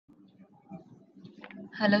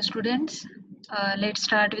Hello students. Let's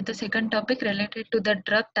start with the second topic related to the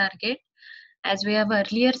drug target. As we have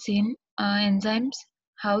earlier seen enzymes,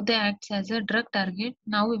 how they act as a drug target.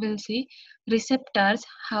 Now we will see receptors,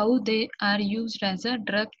 how they are used as a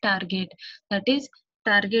drug target. That is,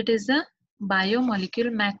 target is a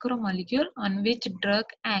biomolecule, macromolecule on which drug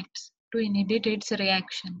acts to inhibit its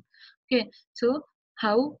reaction. Okay, so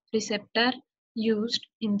how receptor used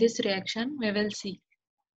in this reaction we will see.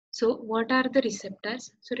 So what are the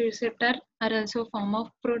receptors? So receptors are also a form of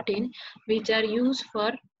protein which are used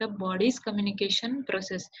for the body's communication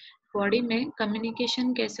process. Body में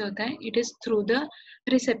communication कैसे होता है? It is through the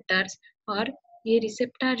receptors. और ये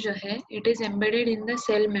receptor जो है it is embedded in the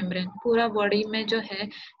cell membrane. पूरा body में जो है,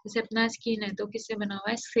 जैसे अपना स्किन है तो किससे बना हुआ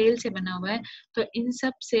है? सेल से बना हुआ है. तो इन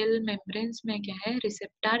सब सेल मेम्ब्रेन्स में क्या है?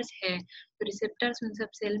 रिसेप्टर्स है. तो रिसेप्टर्स उन सब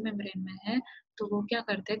सेल मेम्ब्रेन में है, तो वो क्या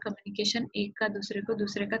करते हैं? कम्युनिकेशन एक का दूसरे को,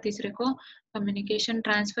 दूसरे का तीसरे को कम्युनिकेशन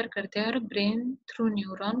ट्रांसफर करते हैं और ब्रेन थ्रू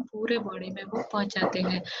न्यूरॉन पूरे बॉडी में वो पहुंचाते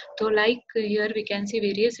हैं. तो like here we can see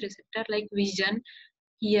various receptor like vision,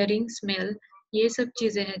 hearing, smell, ये सब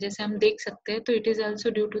चीजें हैं जैसे हम देख सकते हैं. तो it is also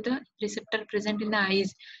due to the receptor present in the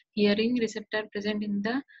eyes, hearing receptor present in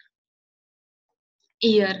the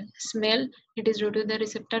year, smell it is due to the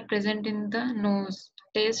receptor present in the nose.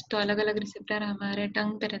 Test तो अलग अलग रिसेप्टर हमारे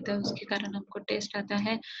टंग पे रहता है, उसके कारण हमको टेस्ट आता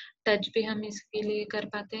है. टच भी हम इसके लिए कर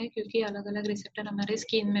पाते हैं क्योंकि अलग अलग रिसेप्टर हमारे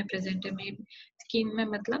स्किन में प्रेजेंट है. मे स्किन में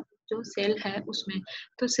मतलब जो सेल है उसमें.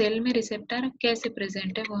 तो सेल में रिसेप्टर कैसे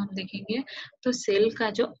प्रेजेंट है वो हम देखेंगे. तो सेल का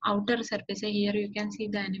जो आउटर सरफेस है, here you can see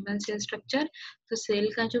the animal cell structure. तो सेल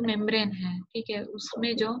का जो मेम्ब्रेन है, ठीक है,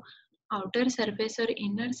 उसमें जो आउटर सरफेस और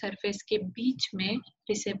इनर सरफेस के बीच में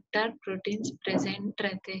रिसेप्टर प्रोटीन्स प्रेजेंट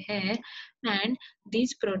रहते हैं. And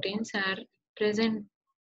these proteins are present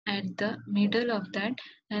at the middle of that,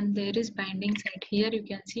 and there is binding site. Here you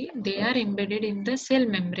can see they are embedded in the cell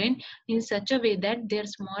membrane in such a way that their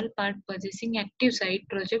small part possessing active site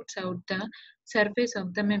projects out the surface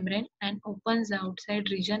of the membrane and opens the outside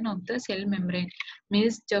region of the cell membrane.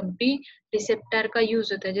 Means जब भी receptor का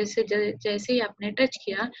use होता है, जैसे ही आपने touch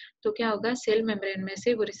किया तो क्या होगा? सेल मेम्ब्रेन में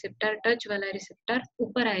से वो रिसेप्टर, टच वाला रिसेप्टर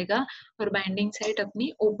ऊपर आएगा और बाइंडिंग साइट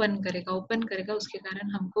अपनी ओपन करेगा. उसके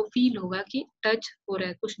कारण हमको फील होगा कि टच हो रहा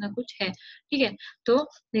है, कुछ ना कुछ है. ठीक है, तो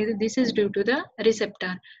this is due to the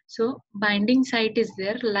receptor. So binding site is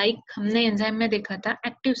there, like हमने एंजाइम में देखा था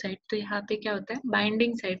एक्टिव साइट, तो यहाँ पे क्या होता है?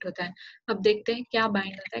 बाइंडिंग साइट होता है. अब देखते हैं क्या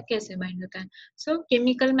बाइंड होता है, कैसे बाइंड होता है. सो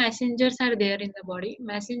chemical messengers are there in the body.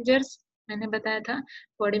 Messengers मैंने बताया था,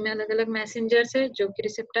 बॉडी में अलग अलग मैसेंजर्स है जो कि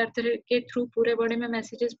रिसेप्टर के थ्रू पूरे बॉडी में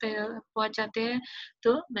मैसेजेस पहुंचाते हैं.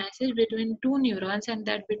 तो message between two neurons and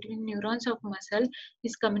that between neurons of muscle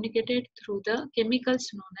is communicated through the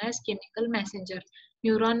chemicals known as chemical messenger.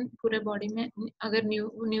 Neuron पूरे बॉडी में अगर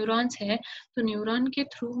न्यूरॉन्स है तो न्यूरॉन के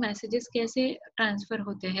थ्रू मैसेजेस कैसे ट्रांसफर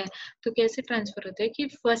होते हैं? तो कैसे ट्रांसफर होते हैं कि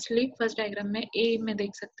फर्स्ट डायग्राम में ए में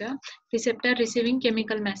देख सकते हो, receptor receiving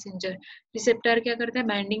chemical messenger. Receptor क्या करता है?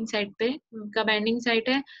 बाइंडिंग साइट पे का बाइंडिंग साइट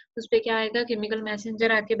है, उस पे क्या आएगा? केमिकल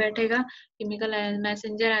मैसेंजर आके बैठेगा. केमिकल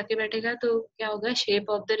मैसेंजर आके बैठेगा तो क्या होगा? Shape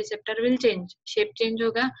of the receptor will change, shape change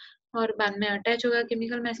होगा और बाद में अटैच होगा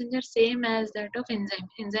chemical messenger, same as that of enzyme.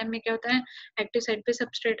 Enzyme में क्या होता है? एक्टिव साइट पे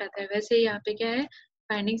सबस्ट्रेट आता है, वैसे ही यहाँ पे क्या है?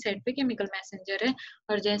 बाइंडिंग साइट पे केमिकल मैसेंजर है.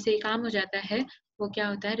 और जैसे ही काम हो जाता है वो क्या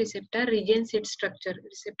होता है? Receptor regains its structure.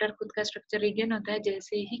 Receptor खुद का स्ट्रक्चर रिगेन होता है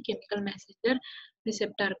जैसे ही केमिकल मैसेंजर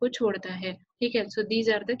रिसेप्टर को छोड़ता है. ठीक है, so these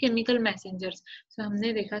are the chemical messengers. सो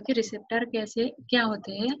हमने देखा कि रिसेप्टर कैसे क्या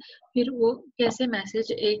होते हैं, फिर वो कैसे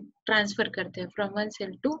मैसेज एक ट्रांसफर करते हैं from one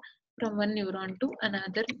cell to, from one neuron to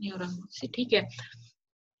another neuron. ठीक है,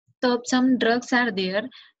 तो अब सम ड्रग्स आर देयर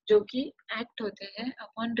जो कि एक्ट होते हैं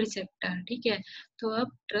अपॉन रिसेप्टर. ठीक है, तो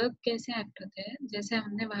अब ड्रग कैसे एक्ट होते हैं? जैसे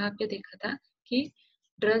हमने वहां पे देखा था कि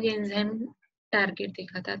ड्रग एंजाइम टारगेट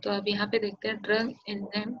देखा था, तो अब यहाँ पे देखते हैं drug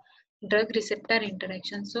enzyme drug receptor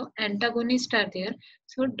interaction. So antagonists are there,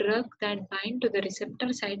 so drug that bind to the receptor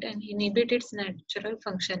site and inhibit its natural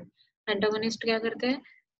function. antagonist क्या करते हैं?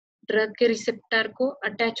 ड्रग के रिसेप्टर को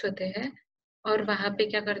अटैच होते हैं और वहां पे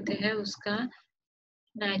क्या करते हैं? उसका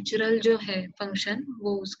नेचुरल जो है फंक्शन,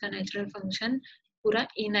 वो उसका नेचुरल फंक्शन पूरा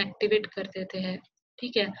इनएक्टिवेट कर देते हैं.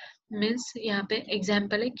 ठीक है, मीन्स यहाँ पे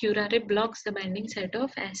एग्जाम्पल है क्यूरारे blocks the binding site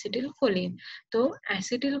of acetyl Colin. तो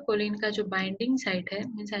एसिटिल कोलिन का जो बाइंडिंग साइट है,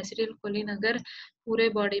 मीन्स एसिटिल कोलिन अगर पूरे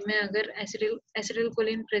बॉडी में अगर एसिटिल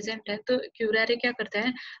कोलिन प्रेजेंट है तो क्यूरारे क्या करता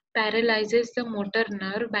है? Paralyses the motor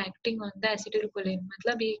nerve acting on the acetyl Colin.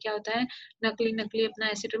 मतलब ये क्या होता है? नकली अपना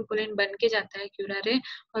एसिटिल कोलिन बन के जाता है क्यूरारे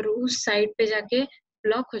और उस साइड पे जाके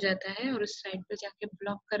ब्लॉक हो जाता है, और उस साइड पे जाके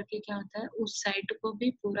ब्लॉक करके क्या होता है? उस साइड को भी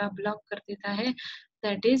पूरा ब्लॉक कर देता है.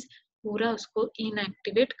 दैट इज पूरा उसको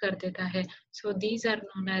इनएक्टिवेट कर देता है. So these are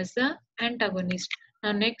known as the antagonist.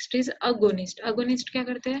 Now next is agonist. Agonist क्या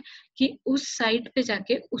करते हैं कि उस साइट पे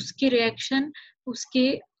जाके उसकी रिएक्शन,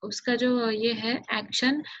 उसके उसका जो ये है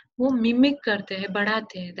एक्शन, वो मिमिक करते हैं,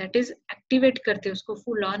 बढ़ाते हैं, दैट इज एक्टिवेट करते हैं, उसको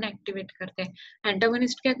फुल ऑन एक्टिवेट करते हैं.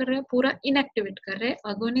 एंटागोनिस्ट क्या कर रहे हैं, पूरा इनएक्टिवेट कर रहे हैं.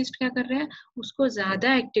 अगोनिस्ट क्या कर रहे हैं, उसको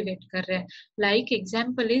ज्यादा एक्टिवेट कर रहे हैं. Like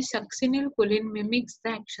example is succinyl Colin mimics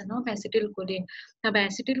the action of acetyl Colin. अब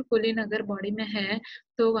एसिटिल कोलिन अगर बॉडी में है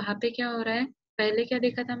तो वहां पे क्या हो रहा है, पहले क्या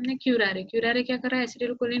देखा था हमने, क्यूरारे. क्यूरारे क्या कर रहा है,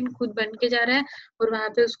 एसिटिल कोलिन खुद बन के जा रहा है और वहां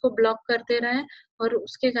पे उसको ब्लॉक कर दे रहा है और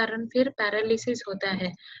उसके कारण फिर पैरालिसिस होता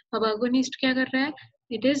है. अब अगोनिस्ट क्या कर रहा है,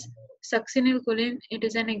 it is succinyl Colin, it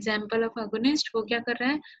is an example of agonist. वो क्या कर रहा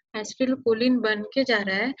है, एसिटिल कोलिन बन के जा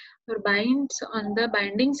रहा है और binds on the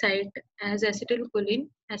binding site as acetyl Colin.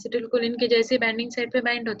 Acetyl Colin के जैसे बाइंडिंग साइट पे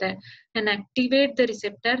बाइंड होता है and activate the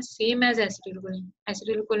receptor same as acetyl Colin.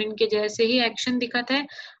 Acetyl Colin के जैसे ही एक्शन दिखाता है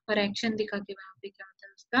और एक्शन दिखा के वहां पे क्या होता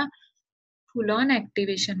है, उसका फुल ऑन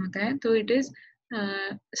एक्टिवेशन होता है. तो it is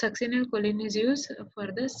succinyl choline is used for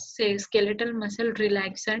the skeletal muscle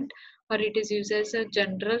relaxant or it is used as a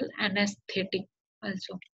general anesthetic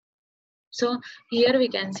also. So here we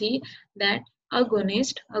can see that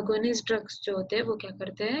agonist drugs जो होते हैं वो क्या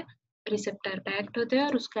करते हैं, रिसेप्टर पे एक्ट होते हैं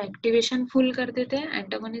और उसका एक्टिवेशन फुल कर देते हैं.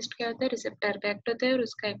 एंटागोनिस्ट क्या होता है, रिसेप्टर पे एक्ट होते हैं और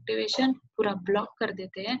उसका एक्टिवेशन पूरा ब्लॉक कर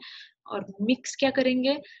देते हैं. और मिक्स क्या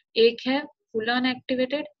करेंगे, एक है फुल ऑन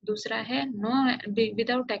एक्टिवेटेड, दूसरा है नो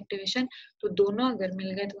विदाउट एक्टिवेशन. तो दोनों अगर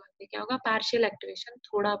मिल गए तो वहां पे क्या होगा, पार्शियल एक्टिवेशन,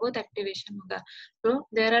 थोड़ा बहुत एक्टिवेशन होगा. So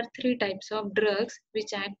there are three types of drugs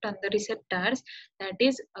which act on the receptors, that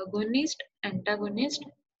is agonist,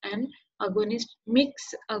 antagonist and agonist,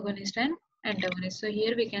 mix agonist and antagonist. So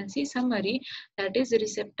here we can see summary, that is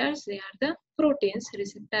receptors, they are the proteins.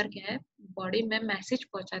 receptor क्या है, body में message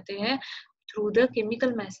पहुंचाते हैं through the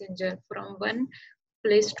chemical messenger from one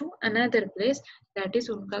place to another place. That is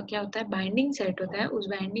उनका क्या होता है, binding site होता है. उस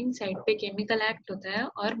बाइंडिंग साइट पे केमिकल एक्ट होता है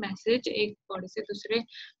और मैसेज एक बॉडी से दूसरे,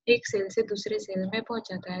 एक सेल से दूसरे सेल में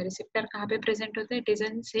पहुंचाता है. रिसेप्टर कहाँ पे प्रेजेंट होता है, it is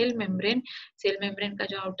in cell membrane. Cell membrane का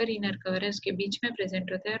जो आउटर इनर कवर है उसके बीच में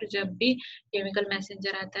प्रेजेंट होता है. और जब भी केमिकल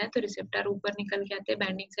मैसेंजर आता है तो रिसेप्टर ऊपर निकल के आते हैं,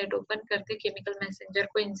 बाइंडिंग साइट ओपन करते, केमिकल मैसेंजर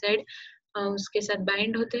को इनसाइड उसके साथ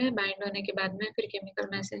बाइंड होते हैं. बाइंड होने के बाद में फिर chemical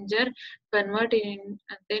messenger convert in,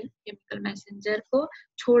 then chemical messenger को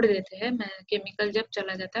छोड़ देते हैं. केमिकल जब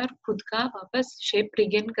चला जाता है और खुद का वापस शेप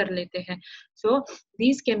रिगेन कर लेते हैं. So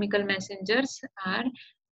these chemical messengers are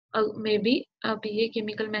may be, अब ये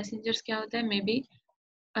केमिकल मैसेंजर्स क्या होता है, मे बी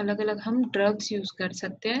अलग अलग हम ड्रग्स यूज कर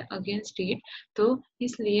सकते हैं अगेंस्ट इट. तो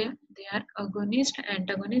इसलिए they are agonist,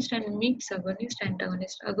 antagonist and mix agonist,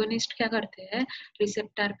 antagonist. Agonist क्या करते हैं,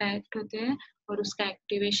 रिसेप्टर पे एक्ट होते हैं और उसका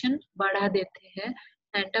एक्टिवेशन बढ़ा देते हैं.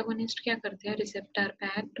 एंटागोनिस्ट क्या करते हैं, रिसेप्टर पे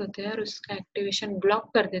एक्ट होते हैं और उसका एक्टिवेशन ब्लॉक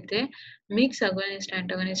कर देते हैं. मिक्स अगोनिस्ट,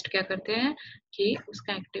 एंटागोनिस्ट क्या करते हैं कि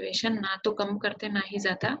उसका एक्टिवेशन ना तो कम करते ना ही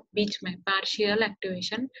ज्यादा, बीच में पार्शियल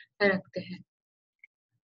एक्टिवेशन रखते हैं.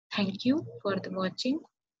 Thank you for the watching.